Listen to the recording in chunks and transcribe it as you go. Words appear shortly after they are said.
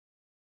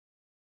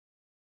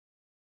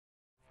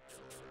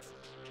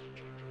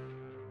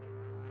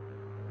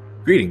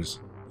Greetings,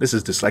 this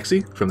is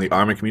Dyslexy from the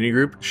ArmA community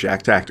group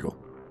Shack Tactical.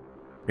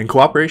 In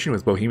cooperation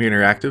with Bohemia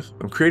Interactive,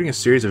 I'm creating a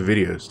series of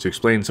videos to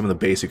explain some of the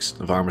basics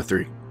of ArmA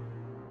 3.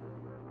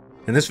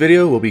 In this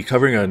video, we'll be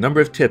covering a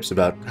number of tips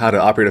about how to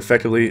operate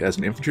effectively as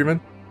an infantryman,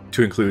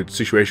 to include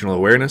situational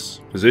awareness,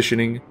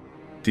 positioning,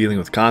 dealing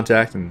with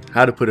contact, and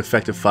how to put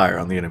effective fire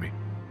on the enemy.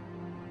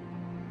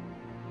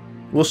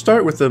 We'll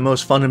start with the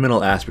most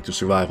fundamental aspect of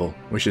survival,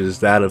 which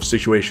is that of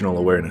situational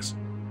awareness.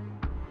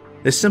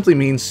 This simply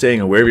means staying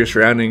aware of your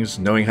surroundings,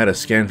 knowing how to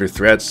scan for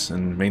threats,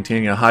 and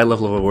maintaining a high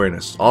level of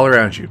awareness all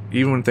around you,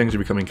 even when things are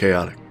becoming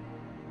chaotic.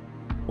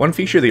 One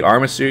feature of the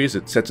ArmA series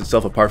that sets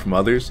itself apart from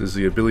others is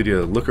the ability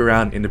to look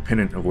around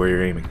independent of where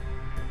you're aiming.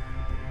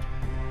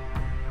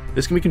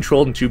 This can be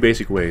controlled in two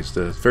basic ways.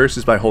 The first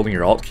is by holding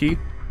your Alt key,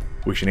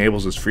 which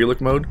enables this free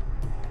look mode,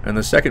 and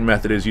the second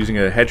method is using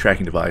a head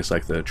tracking device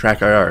like the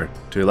Track IR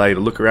to allow you to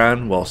look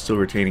around while still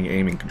retaining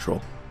aiming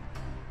control.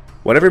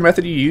 Whatever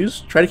method you use,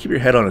 try to keep your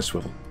head on a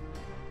swivel.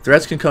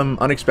 Threats can come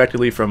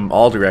unexpectedly from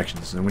all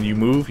directions, and when you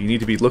move, you need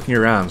to be looking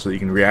around so that you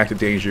can react to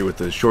danger with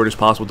the shortest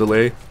possible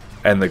delay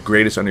and the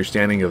greatest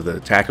understanding of the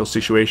tactical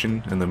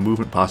situation and the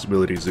movement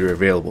possibilities that are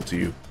available to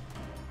you.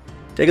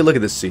 Take a look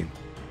at this scene.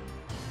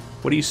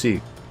 What do you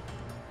see?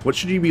 What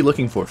should you be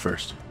looking for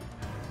first?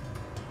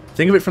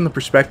 Think of it from the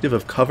perspective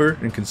of cover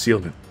and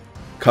concealment.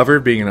 Cover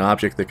being an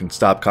object that can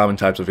stop common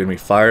types of enemy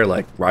fire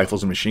like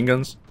rifles and machine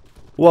guns,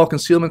 while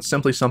concealment is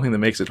simply something that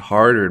makes it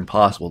hard or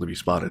impossible to be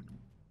spotted.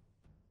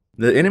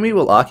 The enemy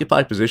will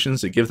occupy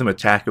positions that give them a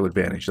tactical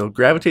advantage. They'll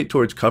gravitate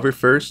towards cover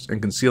first and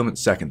concealment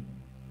second.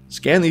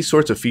 Scan these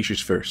sorts of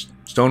features first: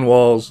 stone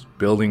walls,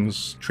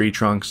 buildings, tree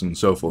trunks, and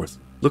so forth.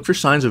 Look for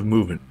signs of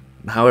movement,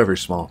 however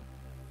small.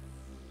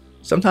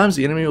 Sometimes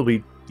the enemy will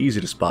be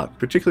easy to spot,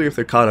 particularly if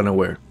they're caught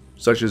unaware,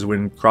 such as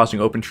when crossing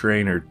open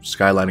terrain or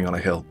skylining on a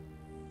hill.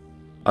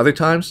 Other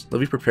times, they'll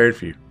be prepared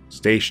for you,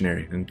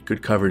 stationary, and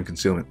good cover and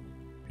concealment.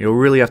 You'll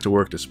really have to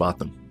work to spot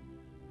them.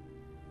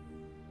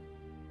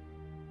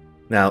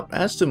 Now,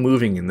 as to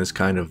moving in this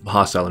kind of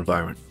hostile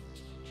environment,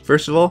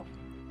 first of all,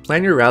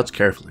 plan your routes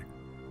carefully.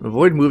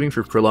 Avoid moving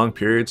for prolonged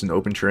periods in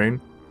open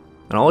terrain,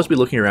 and always be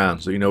looking around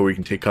so you know where you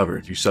can take cover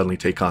if you suddenly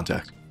take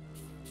contact.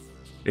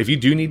 If you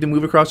do need to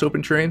move across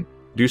open terrain,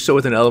 do so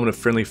with an element of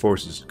friendly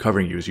forces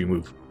covering you as you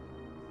move.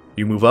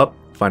 You move up,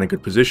 find a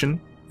good position,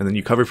 and then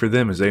you cover for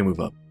them as they move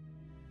up.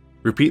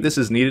 Repeat this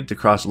as needed to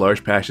cross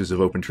large patches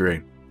of open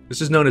terrain. This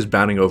is known as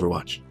bounding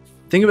overwatch.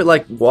 Think of it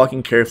like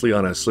walking carefully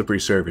on a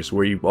slippery surface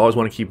where you always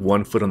want to keep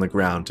one foot on the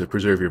ground to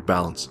preserve your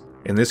balance.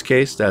 In this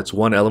case, that's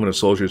one element of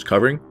soldiers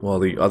covering while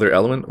the other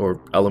element or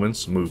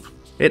elements move.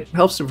 It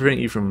helps to prevent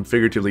you from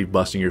figuratively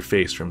busting your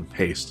face from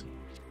haste.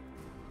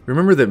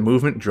 Remember that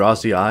movement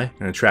draws the eye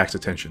and attracts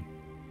attention.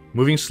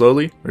 Moving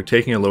slowly or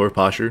taking a lower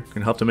posture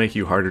can help to make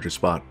you harder to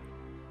spot.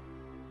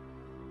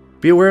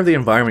 Be aware of the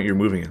environment you're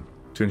moving in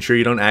to ensure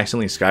you don't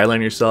accidentally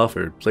skyline yourself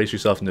or place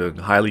yourself into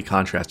a highly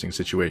contrasting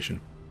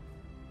situation.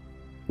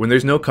 When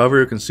there's no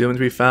cover or concealment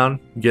to be found,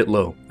 get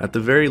low. At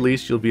the very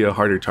least, you'll be a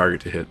harder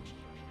target to hit.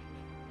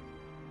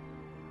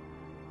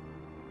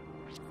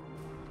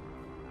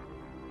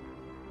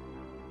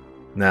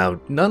 Now,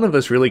 none of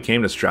us really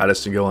came to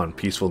Stratus to go on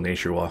peaceful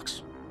nature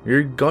walks.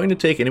 You're going to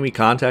take enemy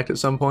contact at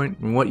some point,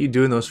 and what you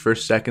do in those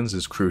first seconds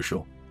is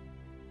crucial.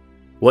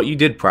 What you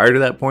did prior to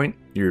that point,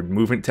 your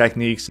movement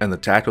techniques and the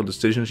tactical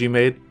decisions you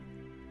made,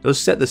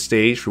 those set the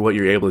stage for what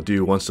you're able to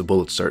do once the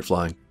bullets start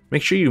flying.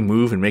 Make sure you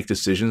move and make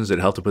decisions that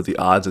help to put the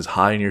odds as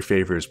high in your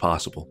favor as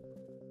possible.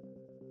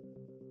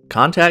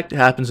 Contact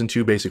happens in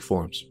two basic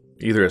forms: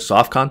 either a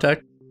soft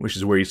contact, which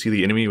is where you see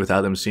the enemy without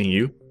them seeing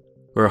you,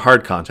 or a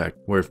hard contact,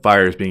 where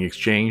fire is being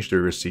exchanged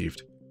or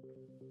received.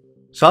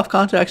 Soft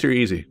contacts are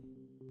easy.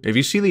 If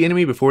you see the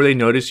enemy before they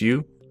notice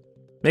you,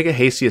 make a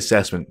hasty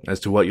assessment as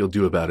to what you'll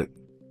do about it.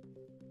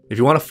 If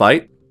you want to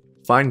fight,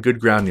 find good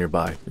ground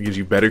nearby that gives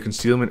you better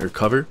concealment or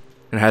cover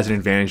and has an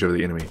advantage over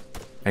the enemy,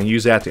 and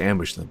use that to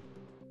ambush them.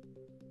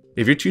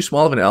 If you're too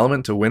small of an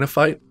element to win a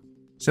fight,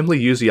 simply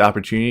use the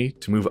opportunity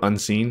to move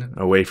unseen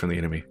away from the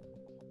enemy.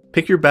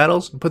 Pick your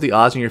battles and put the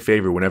odds in your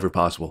favor whenever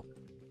possible.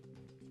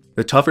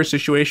 The tougher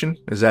situation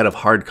is that of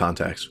hard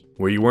contacts,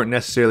 where you weren't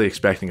necessarily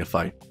expecting a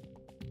fight.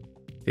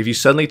 If you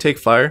suddenly take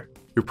fire,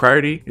 your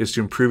priority is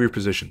to improve your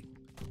position.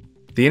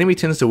 The enemy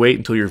tends to wait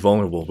until you're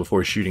vulnerable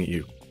before shooting at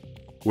you.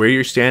 Where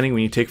you're standing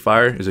when you take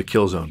fire is a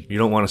kill zone. You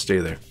don't want to stay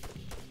there.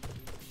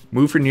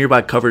 Move for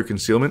nearby cover or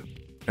concealment,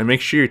 and make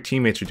sure your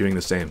teammates are doing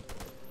the same.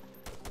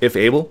 If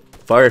able,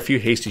 fire a few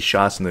hasty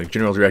shots in the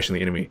general direction of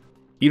the enemy,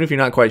 even if you're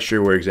not quite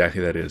sure where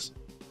exactly that is.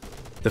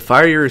 The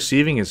fire you're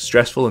receiving is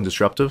stressful and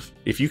disruptive.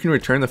 If you can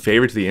return the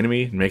favor to the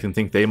enemy and make them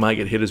think they might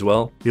get hit as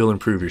well, you'll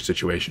improve your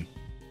situation.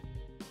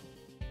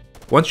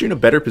 Once you're in a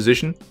better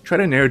position, try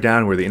to narrow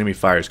down where the enemy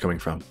fire is coming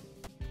from.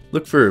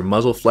 Look for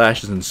muzzle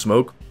flashes and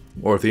smoke,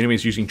 or if the enemy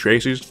is using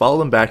tracers, follow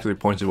them back to their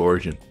points of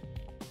origin.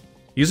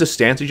 Use the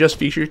stance adjust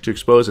feature to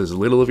expose as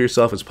little of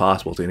yourself as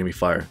possible to enemy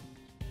fire.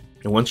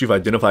 And once you've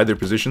identified their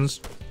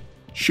positions,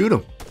 shoot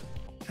them.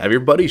 Have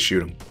your buddies shoot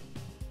them.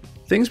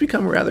 Things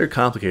become rather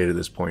complicated at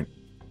this point.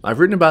 I've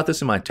written about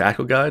this in my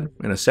tactical guide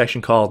in a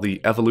section called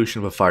The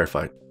Evolution of a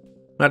Firefight.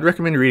 I'd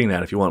recommend reading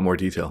that if you want more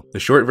detail. The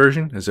short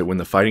version is that when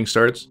the fighting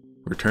starts,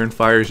 return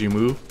fire as you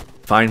move,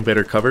 find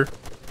better cover,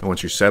 and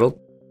once you're settled,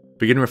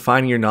 begin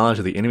refining your knowledge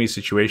of the enemy's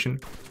situation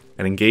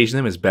and engage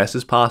them as best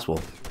as possible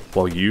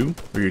while you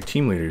or your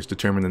team leaders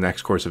determine the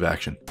next course of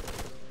action.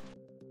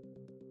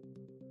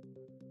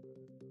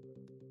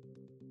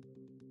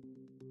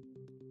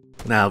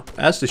 Now,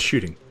 as to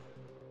shooting,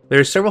 there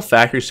are several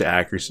factors to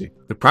accuracy.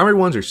 The primary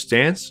ones are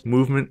stance,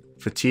 movement,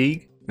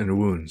 fatigue, and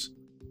wounds.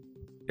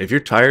 If you're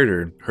tired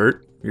or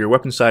hurt, your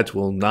weapon sights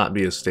will not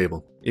be as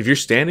stable. If you're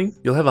standing,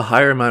 you'll have a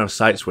higher amount of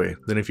sight sway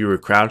than if you were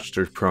crouched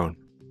or prone.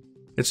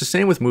 It's the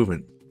same with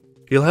movement.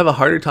 You'll have a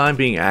harder time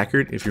being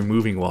accurate if you're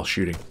moving while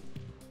shooting.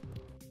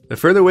 The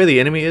further away the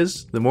enemy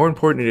is, the more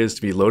important it is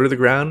to be low to the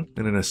ground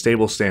and in a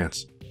stable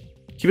stance.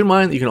 Keep in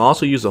mind that you can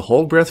also use the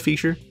hold breath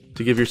feature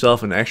to give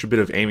yourself an extra bit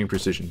of aiming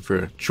precision for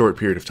a short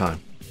period of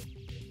time.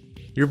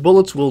 Your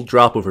bullets will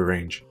drop over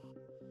range.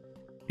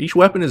 Each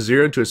weapon is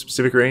zeroed to a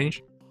specific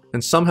range,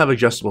 and some have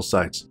adjustable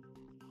sights.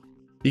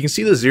 You can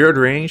see the zeroed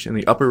range in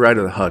the upper right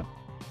of the HUD.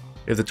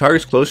 If the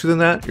target's closer than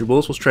that, your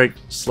bullets will strike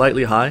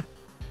slightly high,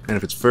 and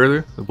if it's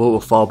further, the bullet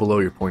will fall below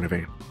your point of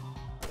aim.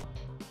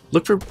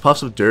 Look for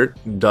puffs of dirt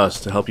and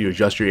dust to help you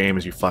adjust your aim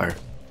as you fire,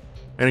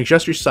 and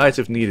adjust your sights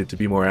if needed to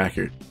be more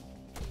accurate.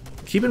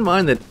 Keep in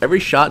mind that every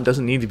shot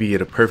doesn't need to be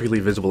at a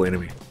perfectly visible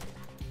enemy.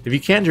 If you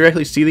can't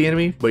directly see the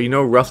enemy, but you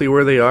know roughly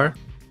where they are,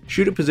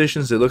 shoot at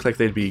positions that look like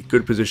they'd be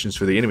good positions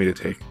for the enemy to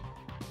take.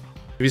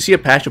 If you see a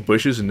patch of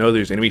bushes and know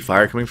there's enemy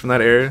fire coming from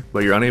that area,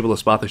 but you're unable to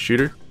spot the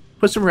shooter,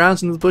 put some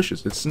rounds into the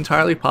bushes. It's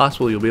entirely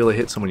possible you'll be able to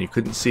hit someone you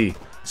couldn't see,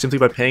 simply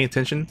by paying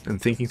attention and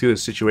thinking through the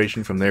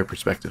situation from their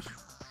perspective.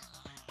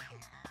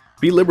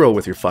 Be liberal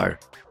with your fire.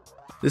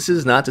 This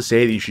is not to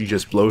say that you should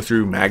just blow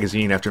through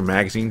magazine after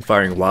magazine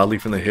firing wildly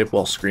from the hip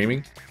while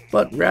screaming,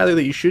 but rather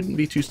that you shouldn't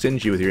be too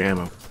stingy with your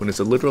ammo when it's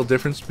a literal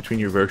difference between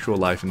your virtual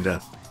life and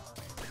death.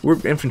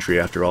 We're infantry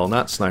after all,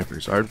 not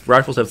snipers. Our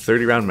rifles have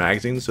 30-round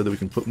magazines so that we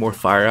can put more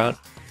fire out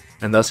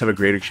and thus have a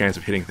greater chance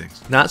of hitting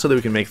things, not so that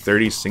we can make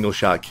 30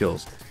 single-shot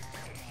kills.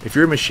 If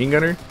you're a machine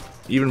gunner,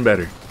 even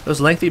better.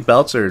 Those lengthy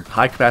belts or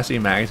high-capacity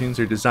magazines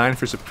are designed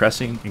for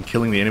suppressing and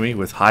killing the enemy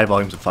with high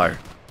volumes of fire.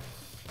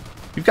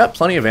 You've got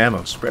plenty of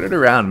ammo, spread it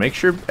around, make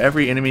sure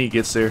every enemy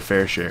gets their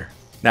fair share.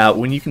 Now,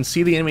 when you can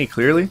see the enemy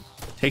clearly,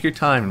 take your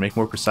time and make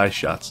more precise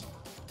shots.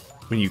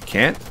 When you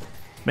can't,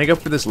 make up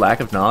for this lack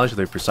of knowledge of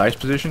their precise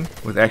position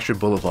with extra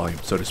bullet volume,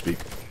 so to speak.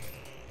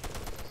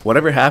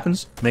 Whatever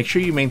happens, make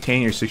sure you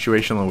maintain your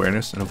situational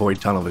awareness and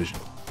avoid tunnel vision.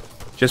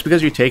 Just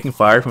because you're taking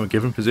fire from a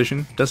given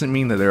position doesn't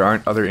mean that there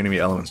aren't other enemy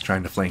elements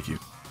trying to flank you.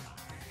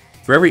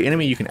 For every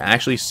enemy you can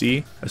actually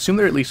see, assume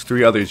there are at least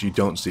 3 others you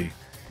don't see,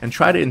 and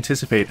try to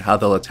anticipate how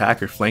they'll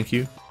attack or flank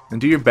you,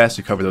 and do your best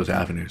to cover those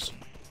avenues.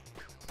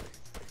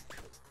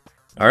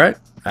 Alright,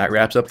 that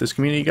wraps up this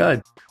community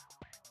guide.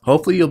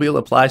 Hopefully you'll be able to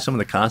apply some of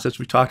the concepts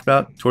we talked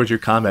about towards your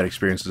combat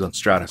experiences on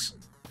Stratus.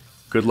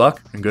 Good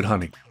luck and good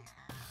hunting.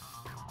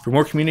 For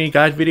more community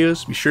guide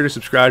videos, be sure to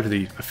subscribe to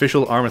the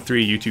official ArmA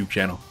 3 YouTube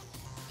channel.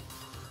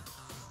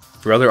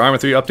 For other ArmA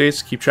 3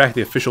 updates, keep track of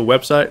the official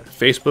website,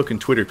 Facebook,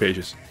 and Twitter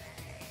pages.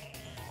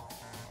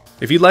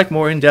 If you'd like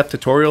more in-depth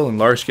tutorial and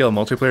large-scale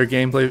multiplayer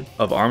gameplay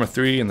of ArmA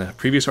 3 and the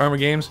previous ArmA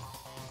games,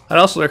 I'd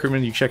also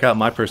recommend you check out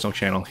my personal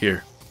channel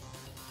here.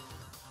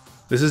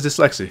 This is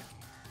Dyslexy,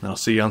 and I'll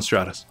see you on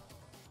Stratus.